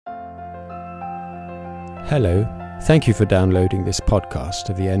Hello, thank you for downloading this podcast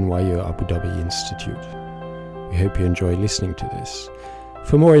of the NYU Abu Dhabi Institute. We hope you enjoy listening to this.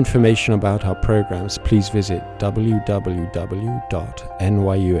 For more information about our programs, please visit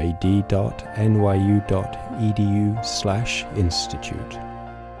www.nyuad.nyu.edu/institute.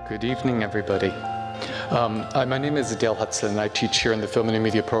 Good evening, everybody. My name is Adele Hudson. I teach here in the Film and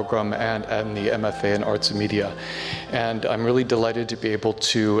Media program and in the MFA in Arts and Media. And I'm really delighted to be able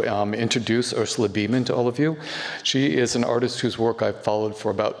to introduce Ursula Beeman to all of you. She is an artist whose work I've followed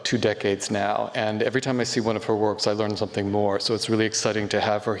for about 2 decades now. And every time I see one of her works, I learn something more. So it's really exciting to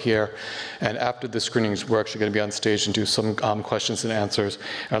have her here. And after the screenings, we're actually going to be on stage and do some questions and answers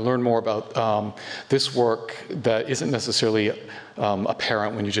and learn more about this work that isn't necessarily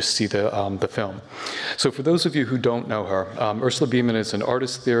apparent when you just see the film. So for those of you who don't know her, Ursula Beeman is an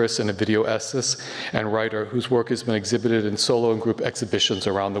artist, theorist, and a video essayist and writer whose work has been exhibited in solo and group exhibitions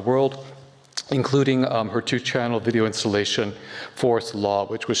around the world, including her 2-channel video installation, Forest Law,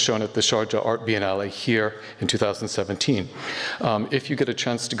 which was shown at the Sharjah Art Biennale here in 2017. If you get a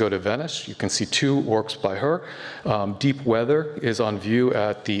chance to go to Venice, you can see 2 works by her. Deep Weather is on view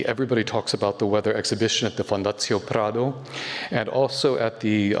at the Everybody Talks About the Weather exhibition at the Fondazione Prado, and also at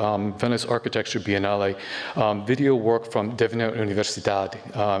the Venice Architecture Biennale, video work from Divina Universidad,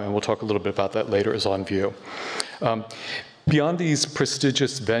 and we'll talk a little bit about that later, is on view. Beyond these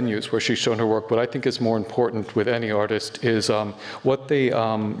prestigious venues where she's shown her work, what I think is more important with any artist is how they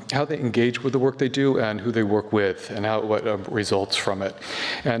engage with the work they do and who they work with and what results from it.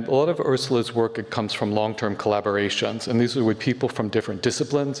 And a lot of Ursula's work, it comes from long-term collaborations, and these are with people from different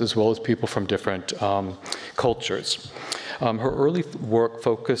disciplines as well as people from different cultures. Her early work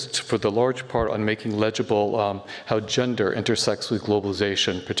focused for the large part on making legible how gender intersects with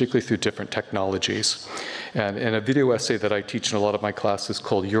globalization, particularly through different technologies. And in a video essay that I teach in a lot of my classes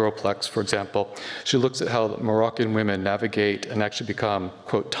called Europlex, for example, she looks at how Moroccan women navigate and actually become,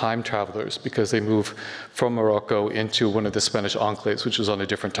 quote, time travelers because they move from Morocco into one of the Spanish enclaves, which is on a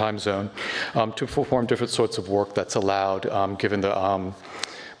different time zone, to perform different sorts of work that's allowed given the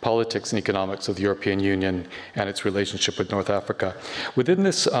politics and economics of the European Union and its relationship with North Africa. Within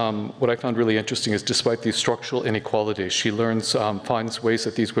this, what I found really interesting is despite these structural inequalities, she finds ways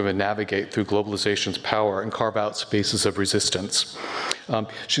that these women navigate through globalization's power and carve out spaces of resistance.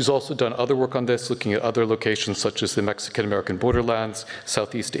 She's also done other work on this, looking at other locations such as the Mexican-American borderlands,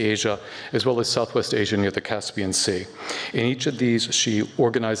 Southeast Asia, as well as Southwest Asia near the Caspian Sea. In each of these, she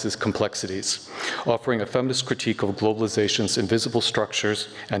organizes complexities, offering a feminist critique of globalization's invisible structures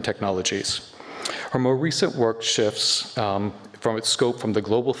and technologies. Her more recent work shifts from its scope from the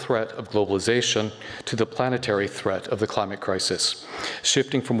global threat of globalization to the planetary threat of the climate crisis,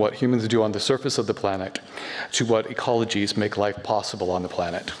 shifting from what humans do on the surface of the planet to what ecologies make life possible on the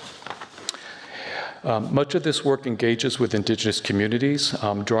planet. Much of this work engages with indigenous communities,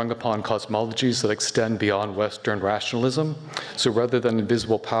 drawing upon cosmologies that extend beyond Western rationalism. So rather than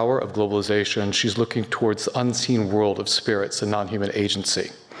invisible power of globalization, she's looking towards the unseen world of spirits and non-human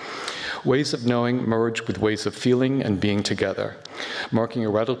agency. Ways of knowing merge with ways of feeling and being together, marking a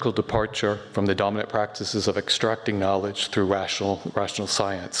radical departure from the dominant practices of extracting knowledge through rational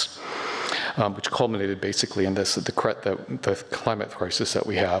science, which culminated basically in the climate crisis that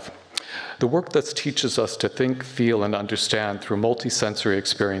we have. The work that teaches us to think, feel, and understand through multisensory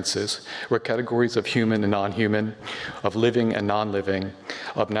experiences, where categories of human and non-human, of living and non-living,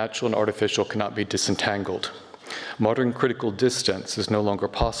 of natural and artificial cannot be disentangled. Modern critical distance is no longer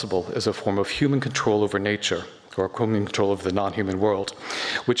possible as a form of human control over nature, or human control of the non-human world,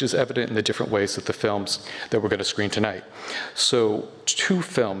 which is evident in the different ways that the films that we're going to screen tonight. So 2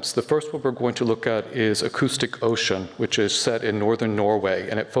 films. The first one we're going to look at is Acoustic Ocean, which is set in northern Norway,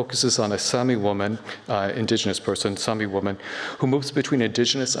 and it focuses on a Sami woman, indigenous person, Sami woman, who moves between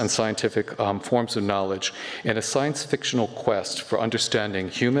indigenous and scientific forms of knowledge in a science fictional quest for understanding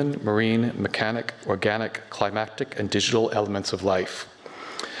human, marine, mechanic, organic, climatic, and digital elements of life.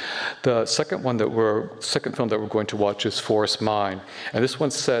 The second film that we're going to watch is Forest Mine, and this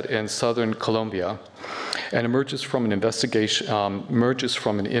one's set in southern Colombia, and emerges from an invitation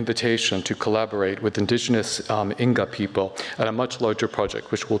to collaborate with indigenous Inga people at a much larger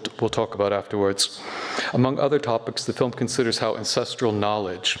project, which we'll talk about afterwards. Among other topics, the film considers how ancestral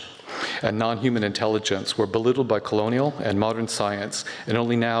knowledge and non-human intelligence were belittled by colonial and modern science, and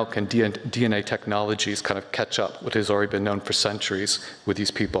only now can DNA technologies kind of catch up what has already been known for centuries with these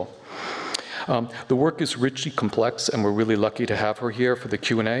people. The work is richly complex, and we're really lucky to have her here for the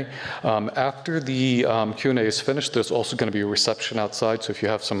Q&A. After the Q&A is finished, there's also going to be a reception outside, so if you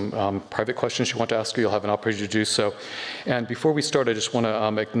have some private questions you want to ask her, you'll have an opportunity to do so. And before we start, I just want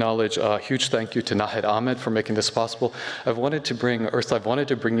to acknowledge a huge thank you to Nahed Ahmed for making this possible. Ursula, I've wanted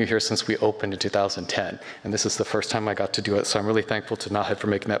to bring you here since we opened in 2010, and this is the first time I got to do it, so I'm really thankful to Nahed for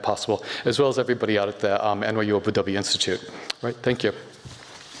making that possible, as well as everybody out at the NYU Abu Dhabi Institute. Right, thank you.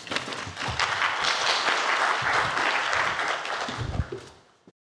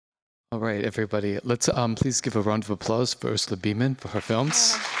 All right, everybody, let's please give a round of applause for Ursula Beeman for her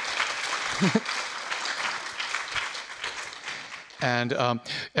films. And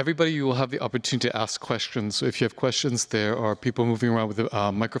everybody, you will have the opportunity to ask questions. So if you have questions, there are people moving around with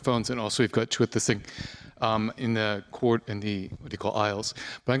microphones, and also we've got two at this thing in the what do you call, aisles.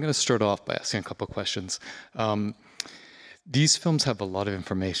 But I'm going to start off by asking a couple of questions. These films have a lot of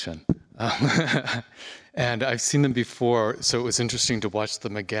information. And I've seen them before, so it was interesting to watch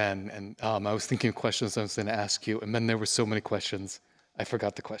them again. And I was thinking of questions I was going to ask you, and then there were so many questions. I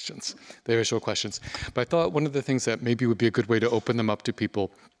forgot the questions, the original questions. But I thought one of the things that maybe would be a good way to open them up to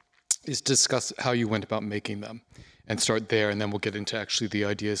people is discuss how you went about making them and start there, and then we'll get into actually the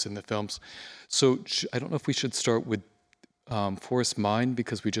ideas in the films. So I don't know if we should start with Forest Mind,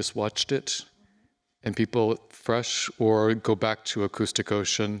 because we just watched it, and people fresh, or go back to Acoustic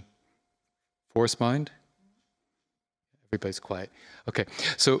Ocean. Forest Mind? Everybody's quiet. Okay,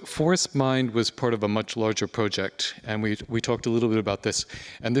 so Forest Mind was part of a much larger project, and we talked a little bit about this,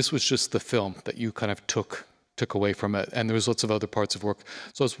 and this was just the film that you kind of took away from it, and there was lots of other parts of work.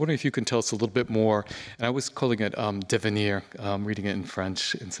 So I was wondering if you can tell us a little bit more, and I was calling it Devenir, reading it in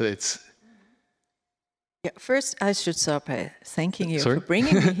French, and so it's... Yeah, first, I should start by thanking you for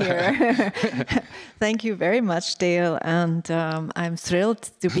bringing me here. Thank you very much, Dale, and I'm thrilled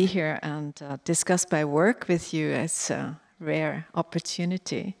to be here and discuss my work with you. It's a rare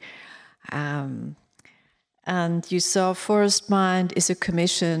opportunity. And you saw Forest Mind is a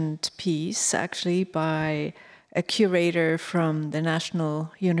commissioned piece, actually, by a curator from the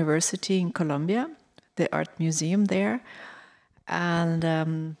National University in Colombia, the Art Museum there.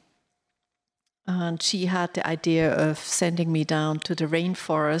 And she had the idea of sending me down to the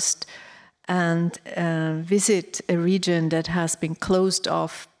rainforest and visit a region that has been closed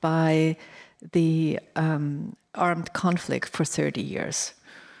off by the armed conflict for 30 years.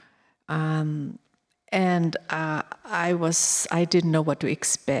 And I didn't know what to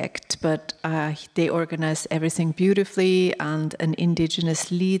expect, but they organized everything beautifully, and an indigenous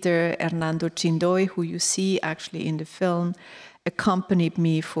leader, Hernando Chindoy, who you see actually in the film, accompanied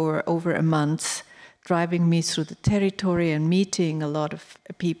me for over a month, driving me through the territory and meeting a lot of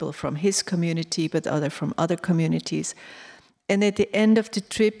people from his community, but from other communities. And at the end of the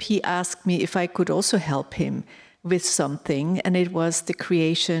trip, he asked me if I could also help him with something, and it was the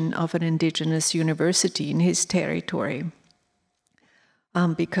creation of an indigenous university in his territory.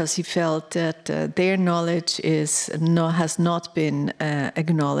 Because he felt that their knowledge has not been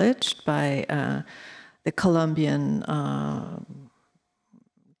acknowledged by the Colombian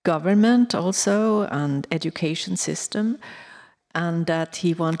government also, and education system, and that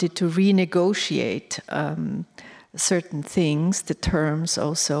he wanted to renegotiate certain things, the terms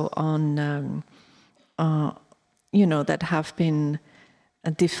also on, that have been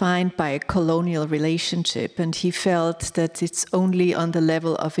defined by a colonial relationship. And he felt that it's only on the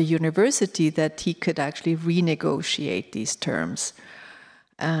level of a university that he could actually renegotiate these terms.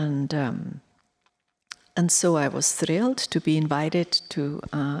 And so I was thrilled to be invited to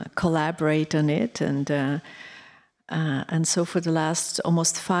collaborate on it. And so for the last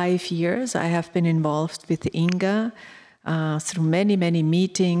almost 5 years, I have been involved with Inga through many, many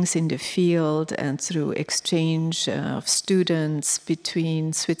meetings in the field and through exchange of students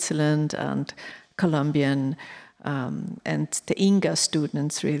between Switzerland and Colombian and the Inga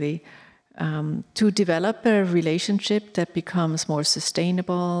students, really. To develop a relationship that becomes more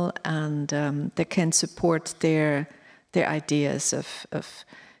sustainable and that can support their ideas of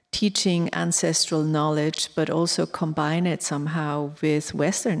teaching ancestral knowledge, but also combine it somehow with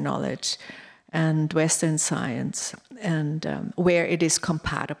Western knowledge and Western science, and where it is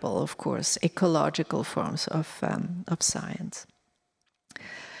compatible, of course, ecological forms of science.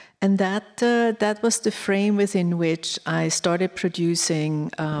 And that was the frame within which I started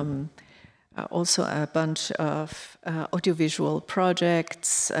producing also a bunch of audiovisual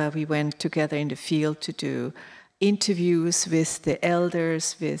projects. We went together in the field to do interviews with the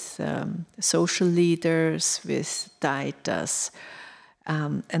elders, with social leaders, with Daitas.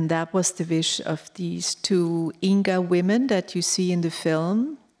 And that was the wish of these two Inga women that you see in the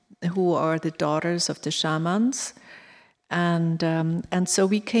film. who are the daughters of the shamans. And so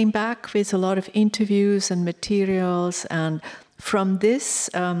we came back with a lot of interviews and materials, and from this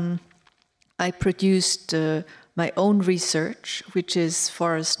I produced my own research, which is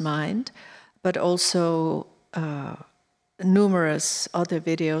Forest Mind, but also numerous other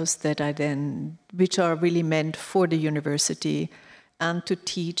videos which are really meant for the university and to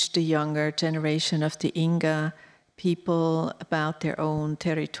teach the younger generation of the Inga people about their own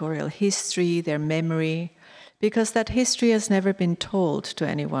territorial history, their memory, because that history has never been told to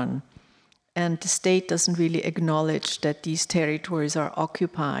anyone. And the state doesn't really acknowledge that these territories are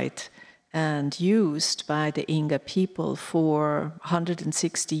occupied and used by the Inga people for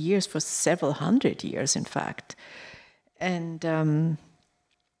 160 years, for several hundred years, in fact. And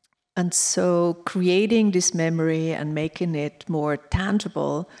so creating this memory and making it more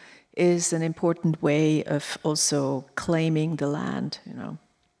tangible is an important way of also claiming the land,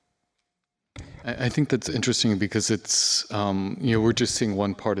 I think that's interesting because it's, we're just seeing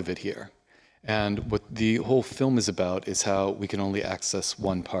one part of it here. And what the whole film is about is how we can only access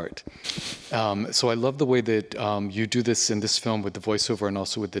one part. So I love the way that you do this in this film with the voiceover and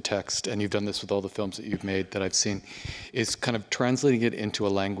also with the text, and you've done this with all the films that you've made that I've seen, is kind of translating it into a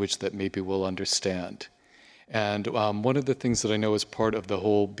language that maybe we'll understand. And one of the things that I know is part of the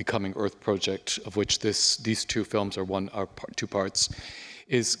whole Becoming Earth project, of which these two films are two parts,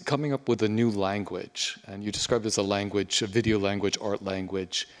 is coming up with a new language. And you described it as a language, a video language, art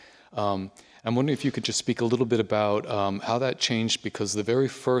language. I'm wondering if you could just speak a little bit about how that changed, because the very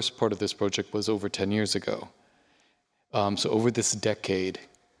first part of this project was over 10 years ago. So over this decade,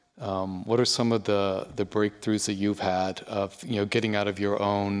 what are some of the breakthroughs that you've had of getting out of your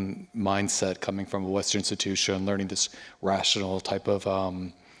own mindset, coming from a Western institution, learning this rational type of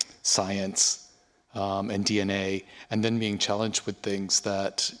science and DNA, and then being challenged with things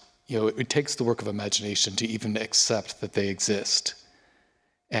that it takes the work of imagination to even accept that they exist,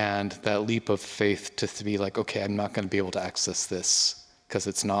 and that leap of faith to be like, okay, I'm not going to be able to access this because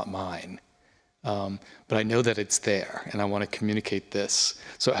it's not mine. But I know that it's there, and I want to communicate this.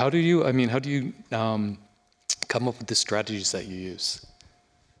 So how do you come up with the strategies that you use?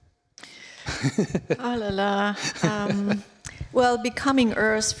 Oh la la. Well, Becoming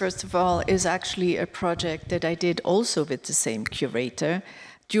Earth, first of all, is actually a project that I did also with the same curator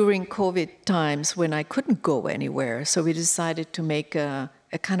during COVID times when I couldn't go anywhere. So we decided to make a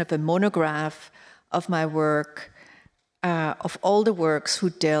kind of a monograph of my work, of all the works who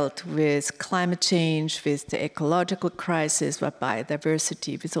dealt with climate change, with the ecological crisis, with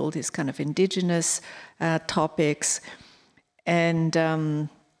biodiversity, with all these kind of indigenous topics. And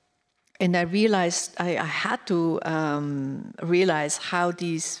I realized I had to realize how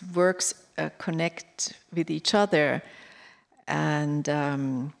these works connect with each other, and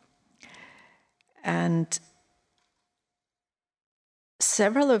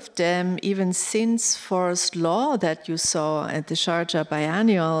several of them, even since Forest Law that you saw at the Sharjah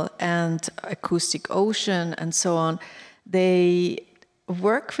Biennial and Acoustic Ocean and so on, they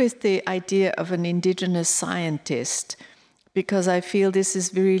work with the idea of an indigenous scientist, because I feel this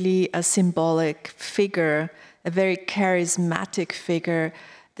is really a symbolic figure, a very charismatic figure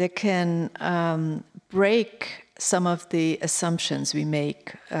that can break some of the assumptions we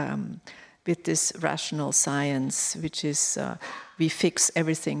make with this rational science, which is we fix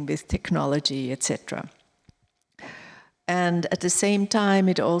everything with technology, etc. And at the same time,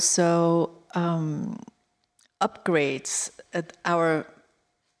 it also upgrades our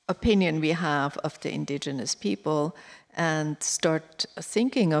opinion we have of the indigenous people, and start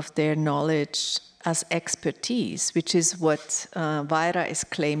thinking of their knowledge as expertise, which is what Vaira is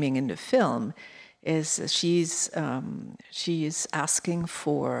claiming in the film. Is she's asking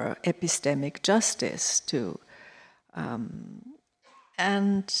for epistemic justice too,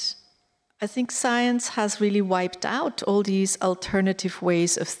 and I think science has really wiped out all these alternative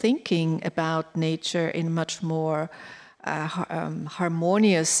ways of thinking about nature in much more.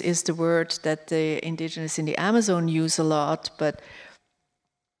 Harmonious is the word that the indigenous in the Amazon use a lot, but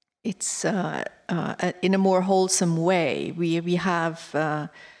it's in a more wholesome way. We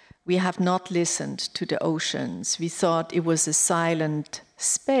have not listened to the oceans. We thought it was a silent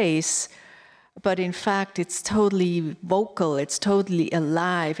space, but in fact it's totally vocal, it's totally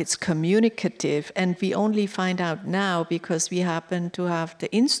alive, it's communicative, and we only find out now because we happen to have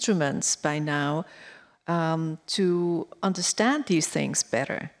the instruments by now to understand these things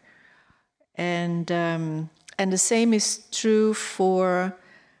better. And the same is true for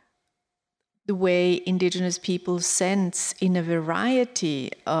the way indigenous people sense in a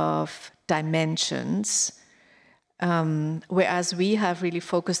variety of dimensions Whereas we have really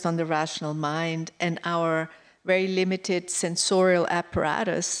focused on the rational mind and our very limited sensorial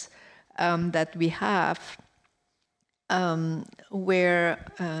apparatus that we have,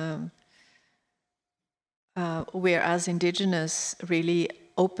 whereas indigenous really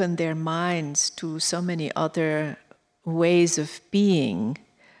open their minds to so many other ways of being.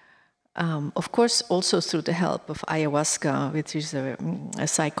 Of course, also through the help of ayahuasca, which is a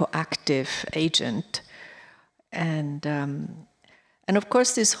psychoactive agent. And of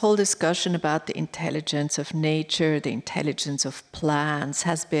course, this whole discussion about the intelligence of nature, the intelligence of plants,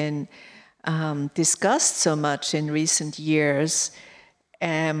 has been discussed so much in recent years.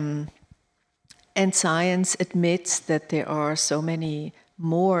 And science admits that there are so many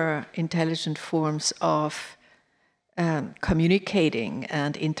more intelligent forms of communicating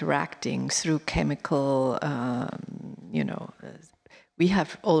and interacting through chemical, we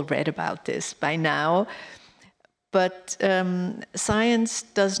have all read about this by now. But science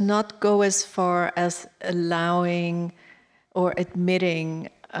does not go as far as allowing or admitting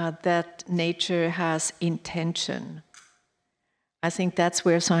that nature has intention. I think that's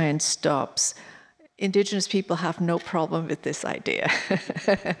where science stops. Indigenous people have no problem with this idea.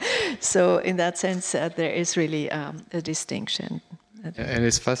 So in that sense, there is really a distinction. And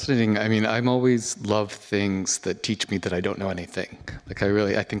it's fascinating. I mean, I'm always love things that teach me that I don't know anything. Like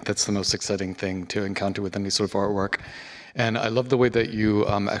I think that's the most exciting thing to encounter with any sort of artwork. And I love the way that you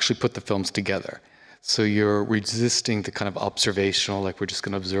actually put the films together. So you're resisting the kind of observational, like we're just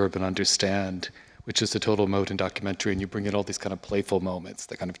going to observe and understand, which is the total mode in documentary, and you bring in all these kind of playful moments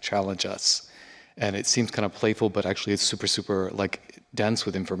that kind of challenge us. And it seems kind of playful, but actually it's super, super like dense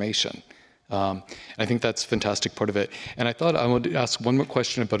with information. And I think that's a fantastic part of it. And I thought I would ask one more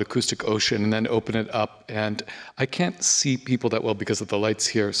question about Acoustic Ocean and then open it up. And I can't see people that well because of the lights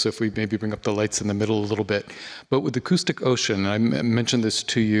here, so if we maybe bring up the lights in the middle a little bit. But with Acoustic Ocean, I mentioned this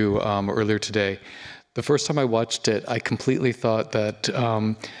to you earlier today, the first time I watched it, I completely thought that,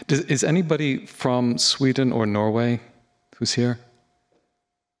 is anybody from Sweden or Norway who's here?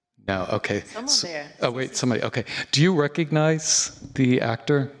 No, okay. Someone there. Oh, wait, somebody, okay. Do you recognize the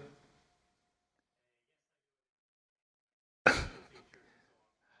actor?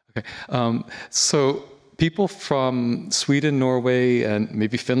 Okay. So people from Sweden, Norway, and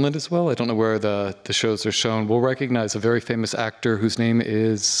maybe Finland as well, I don't know where the shows are shown, will recognize a very famous actor whose name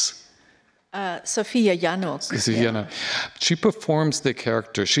is... Sofia Jannok. Yeah. She performs the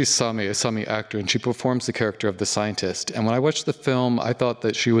character. She's a Sami actor, and she performs the character of the scientist. And when I watched the film, I thought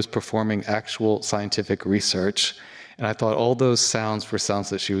that she was performing actual scientific research. And I thought all those sounds were sounds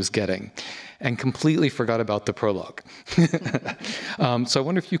that she was getting, and completely forgot about the prologue. So I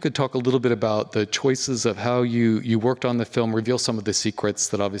wonder if you could talk a little bit about the choices of how you worked on the film, reveal some of the secrets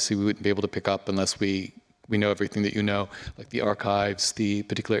that obviously we wouldn't be able to pick up unless we know everything that you know, like the archives, the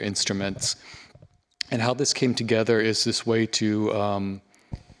particular instruments, and how this came together is this way to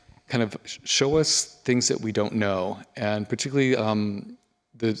kind of show us things that we don't know, and particularly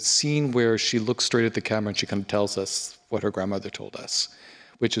the scene where she looks straight at the camera and she kind of tells us what her grandmother told us,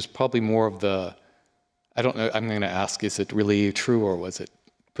 which is probably more of the, I don't know, I'm going to ask, is it really true or was it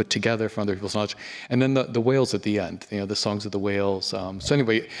put together from other people's knowledge? And then the whales at the end, the songs of the whales. So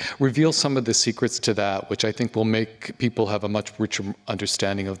anyway, reveal some of the secrets to that, which I think will make people have a much richer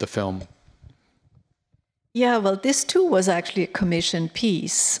understanding of the film. Yeah, well, this too was actually a commissioned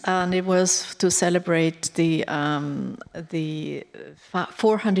piece, and it was to celebrate the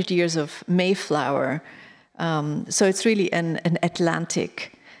 400 years of Mayflower. So it's really an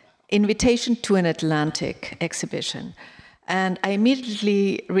Atlantic invitation to an Atlantic exhibition. And I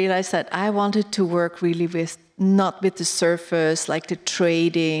immediately realized that I wanted to work really not with the surface, like the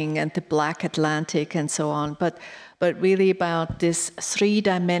trading and the Black Atlantic and so on, but really about this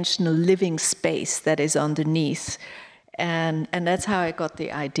three-dimensional living space that is underneath. And that's how I got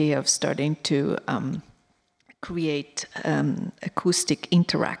the idea of starting to create acoustic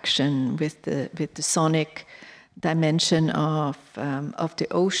interaction with the sonic dimension of the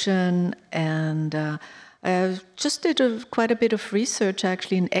ocean. And I just did quite a bit of research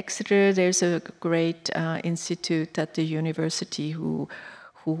actually in Exeter. There's a great institute at the university who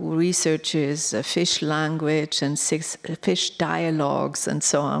researches fish language and fish dialogues and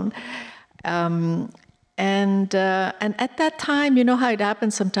so on. And at that time, you know how it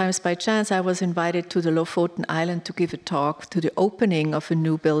happens sometimes by chance, I was invited to the Lofoten Island to give a talk to the opening of a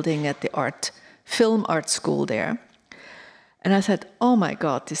new building at the film art school there. And I said, oh my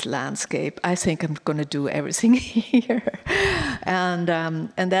God, this landscape, I think I'm going to do everything here. And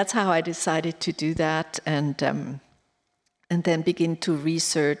that's how I decided to do that. And then begin to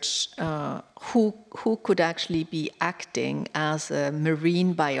research who could actually be acting as a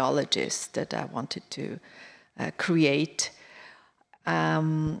marine biologist that I wanted to create.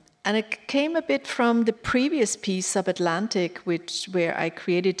 And it came a bit from the previous piece, Subatlantic, where I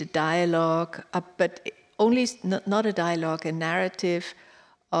created a dialogue, but only not a dialogue, a narrative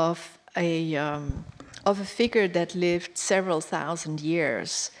of a figure that lived several thousand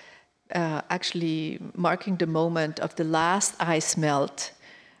years, actually marking the moment of the last ice melt,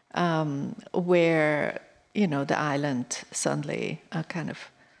 where the island suddenly kind of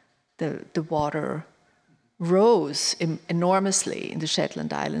the water rose enormously in the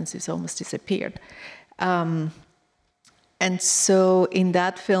Shetland Islands. It's almost disappeared. And so in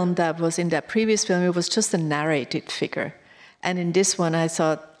that film, in that previous film, it was just a narrated figure. And in this one, I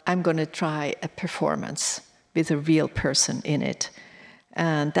thought, I'm going to try a performance with a real person in it.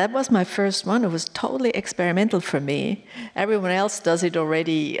 And that was my first one. It was totally experimental for me. Everyone else does it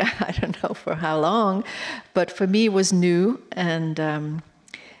already, I don't know for how long. But for me, it was new. And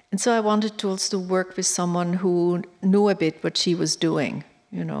so I wanted to also work with someone who knew a bit what she was doing,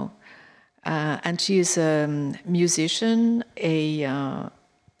 and she is a musician, a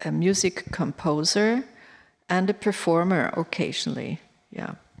music composer, and a performer occasionally.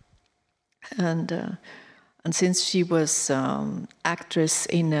 Yeah, and since she was actress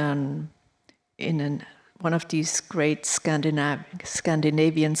in one of these great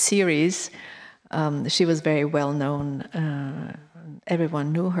Scandinavian series, she was very well known.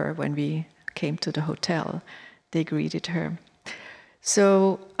 Everyone knew her when we came to the hotel. They greeted her.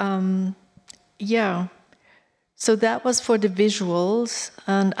 So, So that was for the visuals.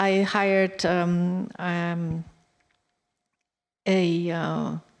 And I hired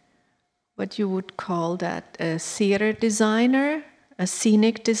what you would call that, a theater designer, a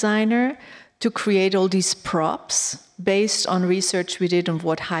scenic designer, to create all these props based on research we did on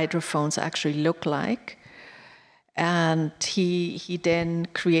what hydrophones actually look like. And he then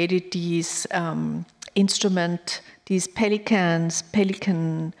created these these pelican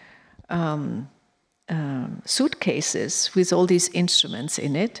suitcases with all these instruments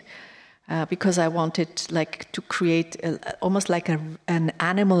in it, because I wanted to create almost like an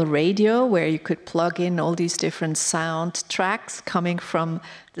animal radio where you could plug in all these different sound tracks coming from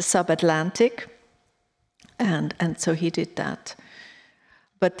the Subatlantic, and so he did that.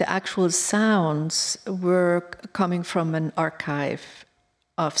 But the actual sounds were coming from an archive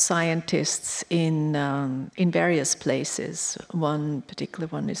of scientists in various places. One particular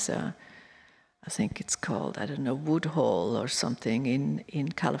one is, I think it's called, Woodhull or something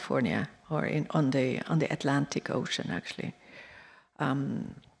in California, or on the Atlantic Ocean, actually.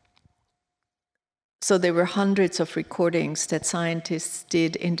 So there were hundreds of recordings that scientists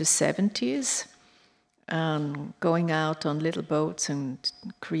did in the 70s. Going out on little boats and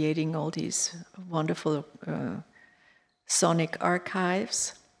creating all these wonderful sonic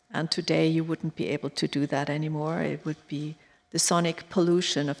archives. And today you wouldn't be able to do that anymore. It would be, the sonic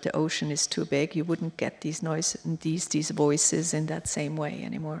pollution of the ocean is too big. You wouldn't get these noises, these voices in that same way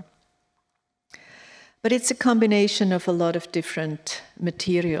anymore. But it's a combination of a lot of different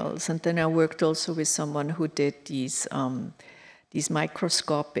materials. And then I worked also with someone who did these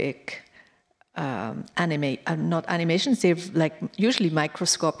microscopic not animations, they're usually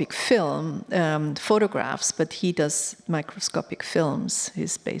microscopic film photographs, but he does microscopic films.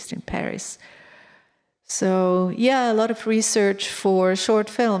 He's based in Paris. So a lot of research for short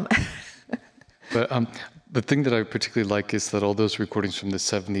film. But the thing that I particularly like is that all those recordings from the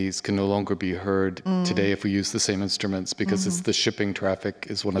 70s can no longer be heard today if we use the same instruments, because it's the shipping traffic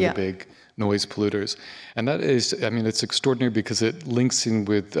is one of the big noise polluters. And that is, it's extraordinary because it links in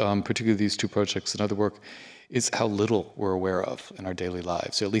with particularly these two projects and other work, is how little we're aware of in our daily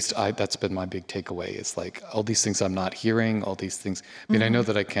lives. So at least that's been my big takeaway. It's like all these things I'm not hearing, all these things. I know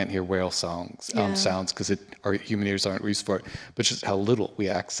that I can't hear whale sounds because our human ears aren't used for it, but just how little we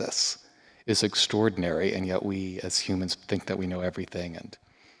access is extraordinary, and yet we as humans think that we know everything and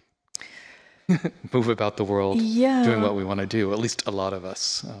move about the world doing what we want to do, at least a lot of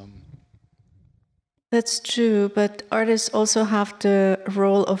us. That's true, but artists also have the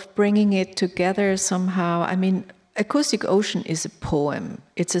role of bringing it together somehow. Acoustic Ocean is a poem.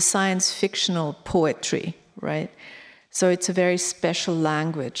 It's a science fictional poetry, right? So it's a very special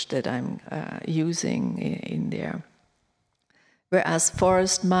language that I'm using in there. Whereas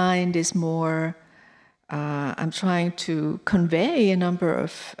Forest Mind is more, I'm trying to convey a number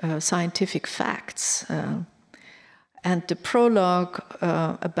of scientific facts. And the prologue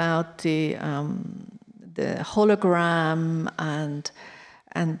about the hologram and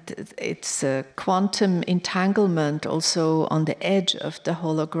and it's a quantum entanglement also on the edge of the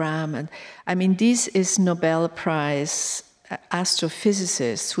hologram. And I mean, this is Nobel Prize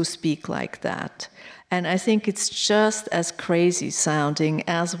astrophysicists who speak like that. And I think it's just as crazy sounding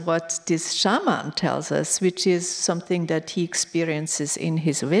as what this shaman tells us, which is something that he experiences in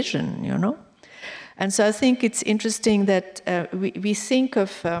his vision, you know? And so I think it's interesting that we think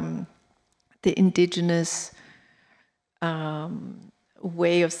of the indigenous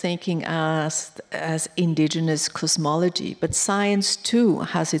way of thinking as indigenous cosmology, but science too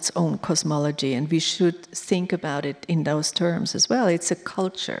has its own cosmology, and we should think about it in those terms as well. It's a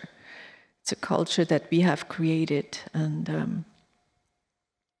culture. It's a culture that we have created, and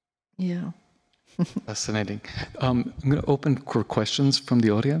yeah. Fascinating. I'm going to open for questions from the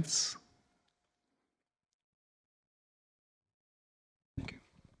audience. Thank you.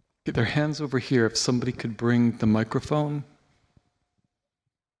 Get their hands over here. If somebody could bring the microphone.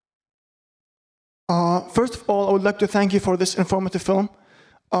 First of all, I would like to thank you for this informative film.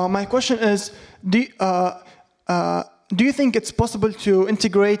 My question is, do you think it's possible to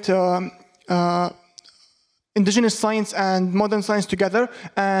integrate indigenous science and modern science together?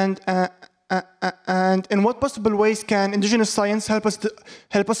 And in what possible ways can indigenous science help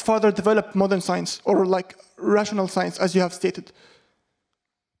us further develop modern science, or like rational science, as you have stated?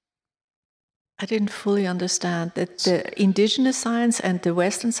 I didn't fully understand that the indigenous science and the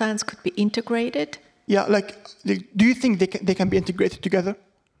Western science could be integrated. Yeah, do you think they can be integrated together?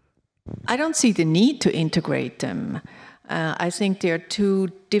 I don't see the need to integrate them. I think they are two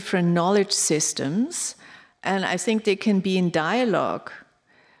different knowledge systems, and I think they can be in dialogue.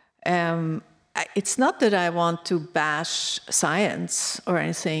 It's not that I want to bash science or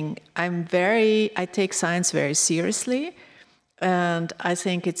anything. I take science very seriously, and I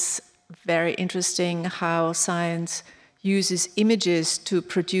think it's very interesting how science uses images to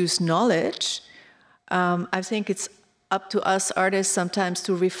produce knowledge. I think it's up to us artists sometimes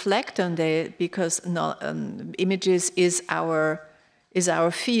to reflect on that, because images is our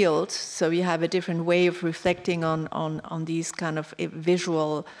field. So we have a different way of reflecting on these kind of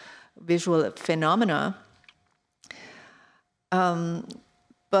visual phenomena.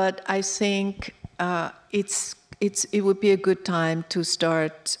 But I think it would be a good time to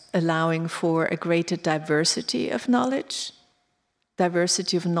start allowing for a greater diversity of knowledge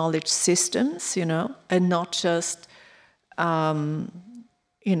systems, you know, and not just,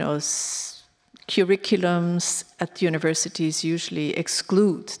 curriculums at universities usually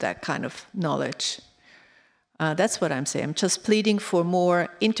exclude that kind of knowledge. That's what I'm saying. I'm just pleading for more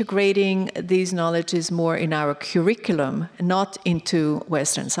integrating these knowledges more in our curriculum, not into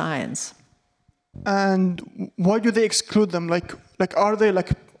Western science. And why do they exclude them? Like are they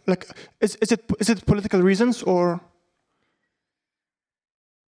is it political reasons, or?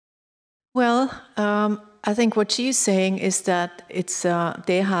 Well, I think what she's saying is that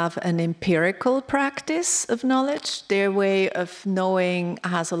they have an empirical practice of knowledge. Their way of knowing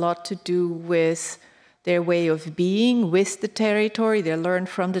has a lot to do with their way of being with the territory. They learn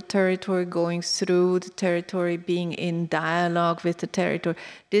from the territory, going through the territory, being in dialogue with the territory.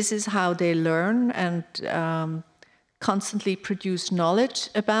 This is how they learn and constantly produce knowledge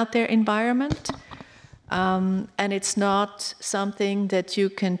about their environment. And it's not something that you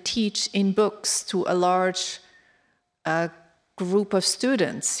can teach in books to a large group of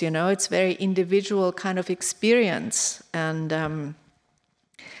students. You know, it's very individual kind of experience, and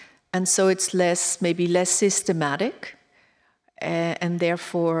so it's maybe less systematic, and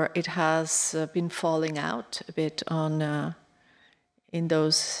therefore it has been falling out a bit on in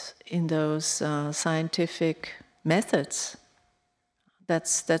those scientific methods.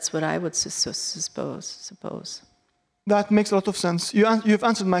 That's what I would suppose. That makes a lot of sense. You've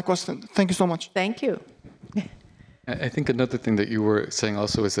answered my question. Thank you so much. Thank you. I think another thing that you were saying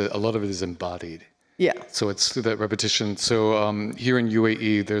also is that a lot of it is embodied. Yeah. So it's through that repetition. So here in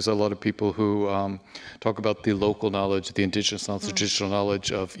UAE, there's a lot of people who talk about the local knowledge, the indigenous knowledge, traditional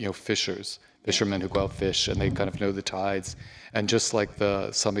knowledge of fishermen who go out fish, and they kind of know the tides. And just like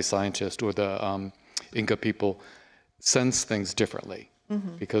the Sami scientist or the Inca people sense things differently,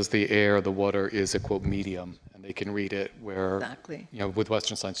 because the air, the water is a quote medium, and they can read it where exactly. With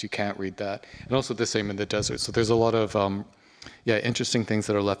Western science you can't read that. And also the same in the desert. So there's a lot of interesting things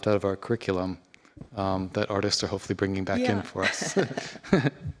that are left out of our curriculum. That artists are hopefully bringing back in for us.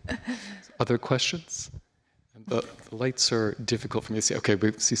 Other questions? The lights are difficult for me to see. Okay,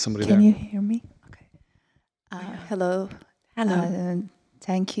 we see somebody there. Can you hear me? Okay. Hello. Hello.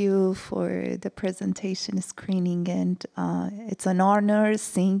 Thank you for the presentation screening, and it's an honor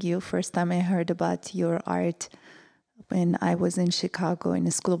seeing you. First time I heard about your art when I was in Chicago, in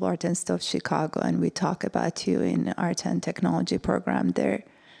the School of Art and Stuff Chicago, and we talk about you in the art and technology program there.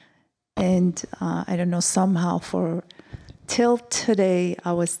 And I don't know, somehow till today,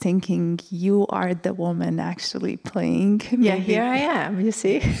 I was thinking you are the woman actually playing. Yeah, here I am, you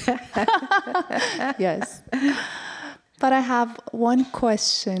see. Yes. But I have one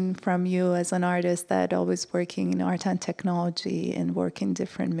question from you as an artist that always working in art and technology and work in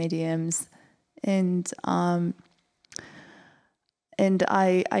different mediums. And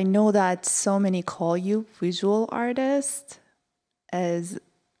I know that so many call you visual artist as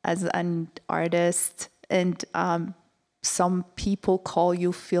an artist, and some people call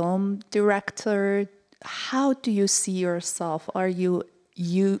you film director. How do you see yourself? Do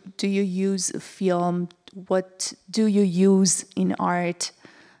you use film? What do you use in art?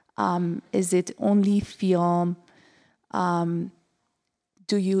 Is it only film? Are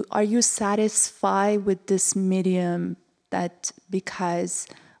you satisfied with this medium? That because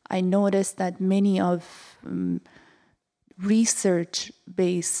I noticed that many of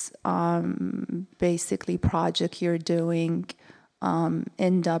research-based basically project you're doing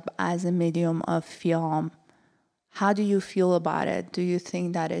end up as a medium of film. How do you feel about it? Do you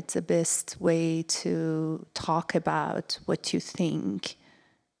think that it's the best way to talk about what you think?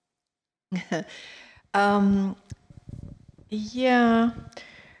 Yeah.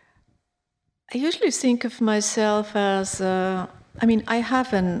 I usually think of myself as, I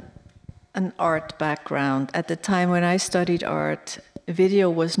have an art background. At the time when I studied art, video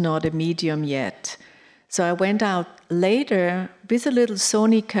was not a medium yet. So I went out later with a little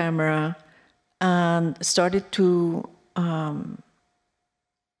Sony camera and started to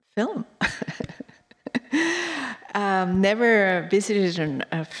film. Never visited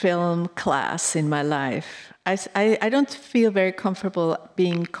a film class in my life. I don't feel very comfortable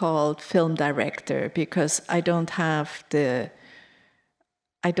being called film director because I don't have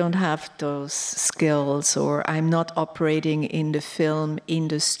those skills, or I'm not operating in the film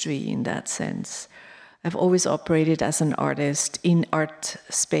industry in that sense. I've always operated as an artist in art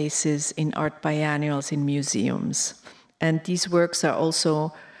spaces, in art biennials, in museums. And these works are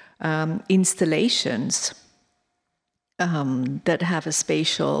also installations that have a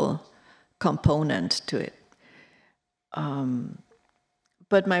spatial component to it.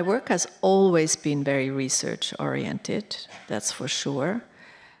 But my work has always been very research-oriented, that's for sure.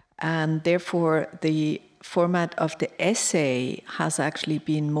 And therefore, the format of the essay has actually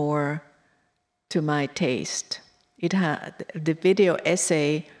been more to my taste. The video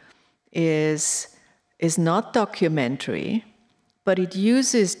essay is not documentary, but it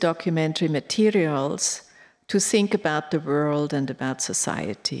uses documentary materials to think about the world and about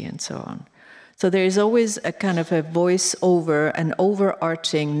society and so on. So there is always a kind of a voice-over, an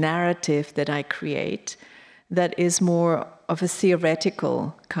overarching narrative that I create that is more of a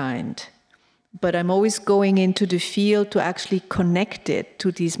theoretical kind. But I'm always going into the field to actually connect it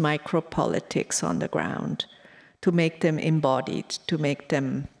to these micropolitics on the ground, to make them embodied, to make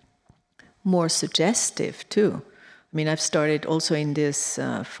them more suggestive too. I mean, I've started also in this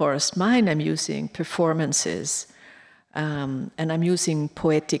Forest Mine, I'm using performances, and I'm using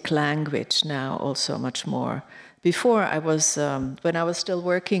poetic language now also much more. Before I was, when I was still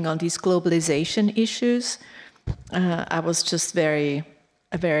working on these globalization issues, I was just a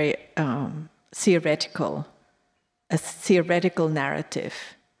very theoretical narrative,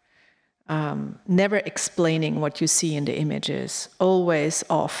 never explaining what you see in the images, always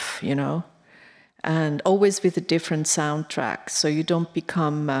off, and always with a different soundtrack, so you don't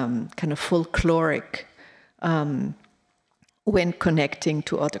become kind of folkloric when connecting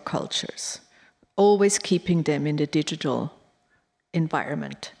to other cultures, always keeping them in the digital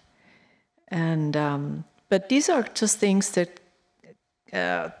environment. And but these are just things that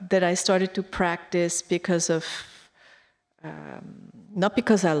I started to practice because of, not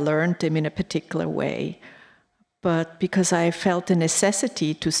because I learned them in a particular way, but because I felt a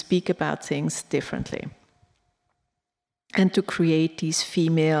necessity to speak about things differently and to create these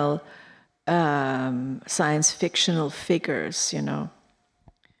female science fictional figures,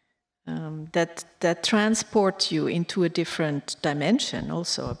 that transport you into a different dimension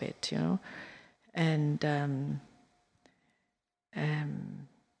also a bit, and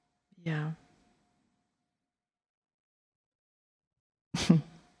yeah.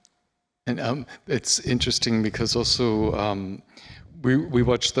 And it's interesting because also we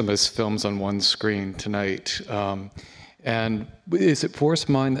watched them as films on one screen tonight. And is it Forest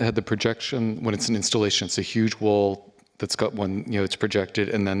Mine that had the projection when it's an installation? It's a huge wall that's got one, it's projected,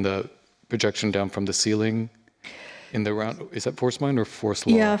 and then the projection down from the ceiling in the round. Is that Forest Mine or Forest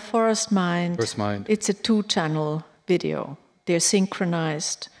Law? Yeah, Forest Mine. Forest Mine. It's a 2-channel video. They're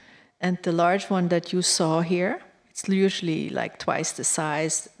synchronized. And the large one that you saw here, it's usually like twice the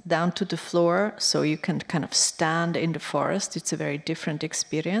size, down to the floor, so you can kind of stand in the forest. It's a very different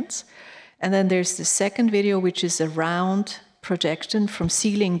experience. And then there's the second video, which is a round projection from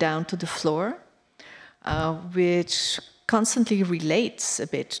ceiling down to the floor, which constantly relates a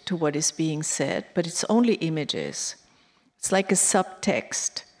bit to what is being said, but it's only images. It's like a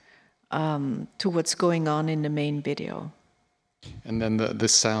subtext to what's going on in the main video. And then the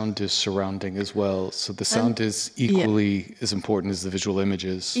sound is surrounding as well. So the sound is equally as important as the visual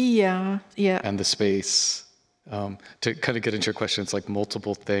images. Yeah. And the space. To kind of get into your question, it's like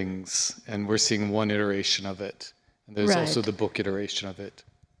multiple things. And we're seeing one iteration of it. And there's also the book iteration of it.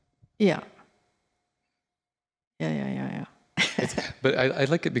 Yeah. But I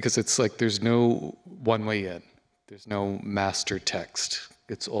like it because it's like there's no one way in. There's no master text.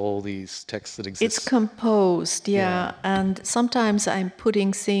 It's all these texts that exist. It's composed, and sometimes I'm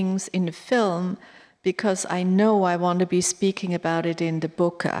putting things in the film because I know I want to be speaking about it in the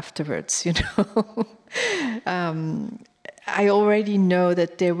book afterwards, you know. I already know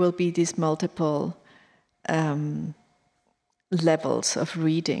that there will be these multiple levels of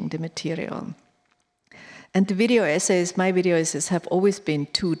reading the material. And the video essays, my video essays, have always been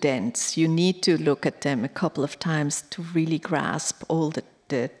too dense. You need to look at them a couple of times to really grasp all the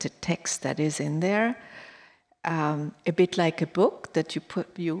text that is in there. A bit like a book that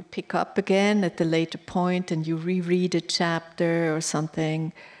you pick up again at a later point and you reread a chapter or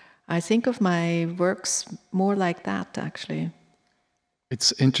something. I think of my works more like that, actually.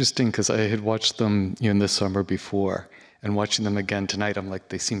 It's interesting because I had watched them in the summer before, and watching them again tonight, I'm like,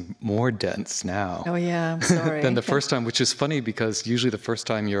 they seem more dense now. Oh yeah, I'm sorry. than the first time, which is funny because usually the first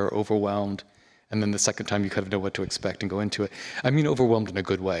time you're overwhelmed, and then the second time you kind of know what to expect and go into it. I mean, overwhelmed in a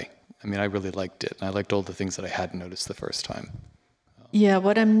good way. I mean, I really liked it, and I liked all the things that I hadn't noticed the first time. Yeah,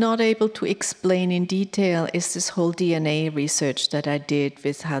 what I'm not able to explain in detail is this whole DNA research that I did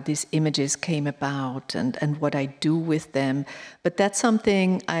with how these images came about and what I do with them. But that's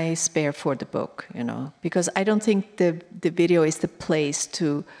something I spare for the book, you know, because I don't think the video is the place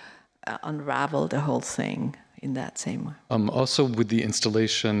to unravel the whole thing in that same way. Also, with the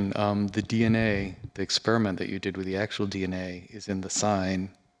installation, the DNA, the experiment that you did with the actual DNA is in the sign.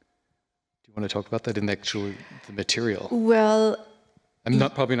 Do you want to talk about that in the material? Well, I'm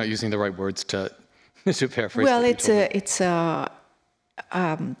probably not using the right words to paraphrase. Well, the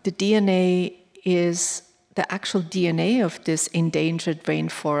DNA is the actual DNA of this endangered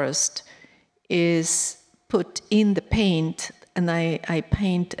rainforest is put in the paint, and I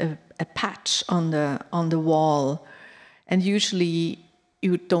paint a patch on the wall, and usually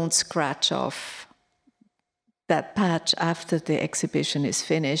you don't scratch off that patch after the exhibition is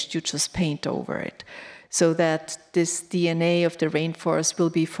finished. You just paint over it, so that this DNA of the rainforest will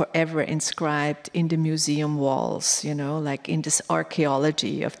be forever inscribed in the museum walls, you know, like in this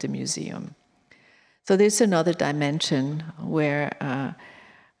archaeology of the museum. So there's another dimension where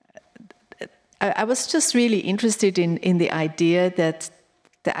I was just really interested in the idea that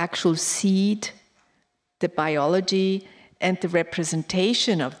the actual seed, the biology, and the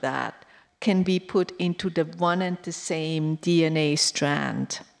representation of that can be put into the one and the same DNA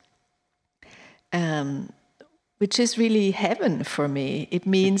strand. Which is really heaven for me. It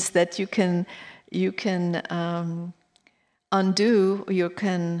means that you can undo, you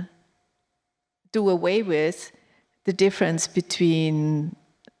can do away with the difference between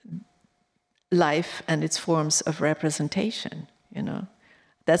life and its forms of representation. You know,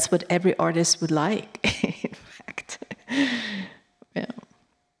 that's what every artist would like. In fact, yeah.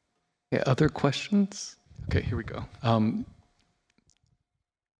 Yeah. Other questions? Okay, here we go.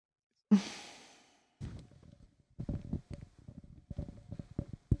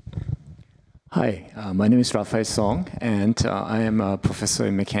 Hi, my name is Rafael Song, and I am a professor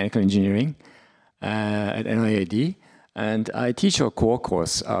in mechanical engineering at NIAD, and I teach a core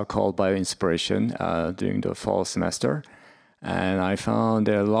course called Bioinspiration during the fall semester, and I found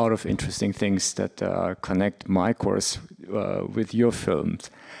there are a lot of interesting things that connect my course with your films.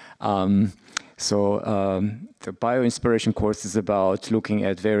 So the Bioinspiration course is about looking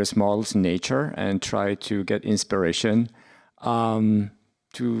at various models in nature and try to get inspiration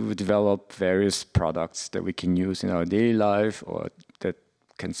to develop various products that we can use in our daily life or that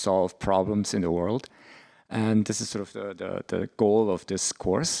can solve problems in the world. And this is sort of the goal of this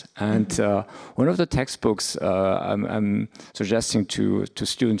course. And one of the textbooks I'm suggesting to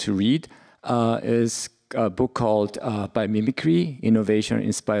students to read is a book called Biomimicry, Innovation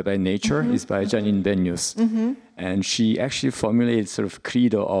Inspired by Nature. It's by Janine Benyus. And she actually formulated sort of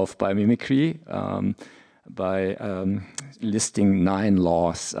credo of biomimicry by listing 9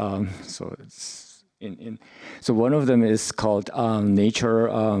 laws. So it's so one of them is called nature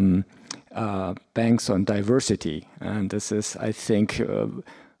banks on diversity, and this is, I think,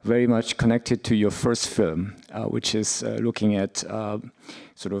 very much connected to your first film, which is looking at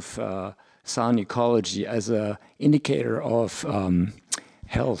sort of sound ecology as an indicator of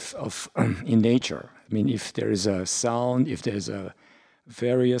health of in nature. I mean, if there is a sound, if there's a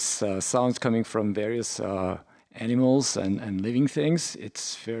various sounds coming from various animals and living things,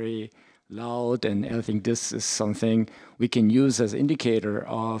 it's very loud, and I think this is something we can use as indicator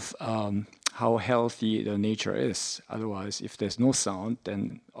of how healthy the nature is. Otherwise, if there's no sound,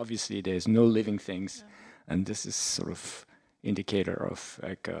 then obviously there's no living things, and this is sort of indicator of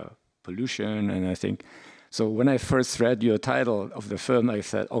like pollution. And I think so. When I first read your title of the film, I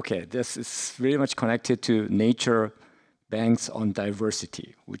said, okay, this is very much connected to nature banks on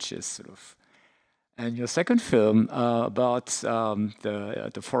diversity, which is sort of. And your second film about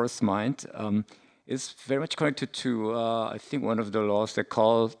the forest mind is very much connected to, I think, one of the laws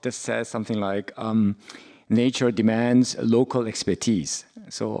that says something like nature demands local expertise.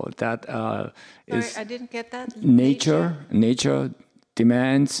 So that is. Sorry, I didn't get that. Nature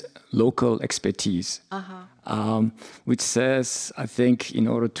demands local expertise, which says, I think, in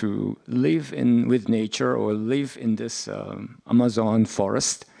order to live with nature or live in this Amazon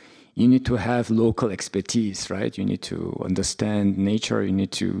forest, you need to have local expertise, right? You need to understand nature. You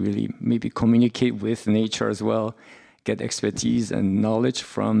need to really maybe communicate with nature as well, get expertise and knowledge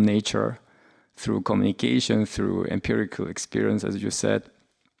from nature through communication, through empirical experience, as you said.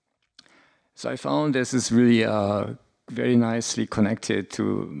 So I found this is really very nicely connected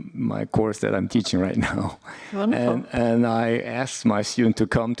to my course that I'm teaching right now. Wonderful. And I asked my student to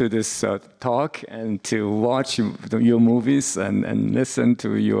come to this talk and to watch your movies and listen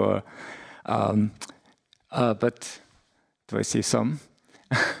to your, but do I say some?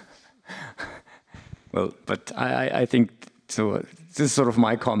 Well, but I think, so this is sort of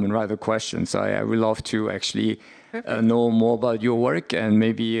my comment, rather question. So I would love to actually know more about your work and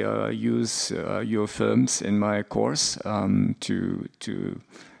maybe use your films in my course to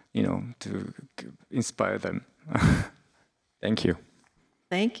inspire them. Thank you.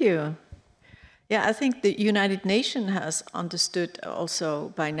 Thank you. Yeah, I think the United Nations has understood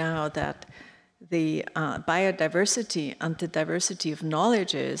also by now that the biodiversity and the diversity of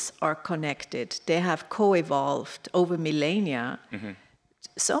knowledges are connected. They have co-evolved over millennia. Mm-hmm.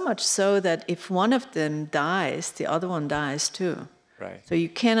 So much so that if one of them dies, the other one dies too. Right. So you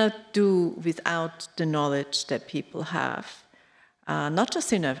cannot do without the knowledge that people have, not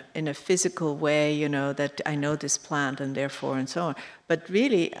just in a physical way, you know, that I know this plant and therefore and so on, but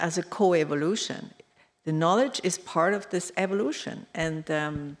really as a co-evolution. The knowledge is part of this evolution, and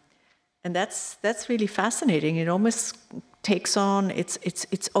that's really fascinating. It almost takes on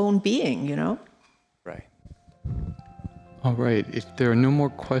its own being, you know. Right. All right, if there are no more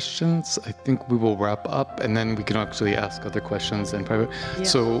questions, I think we will wrap up, and then we can actually ask other questions in private. Yeah.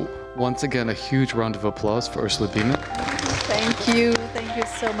 So once again, a huge round of applause for Ursula Bienen. Thank you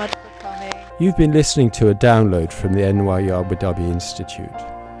so much for coming. You've been listening to a download from the NYU Abu Dhabi Institute.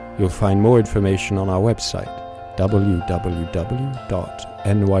 You'll find more information on our website,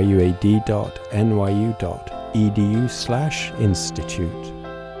 www.nyuad.nyu.edu/institute.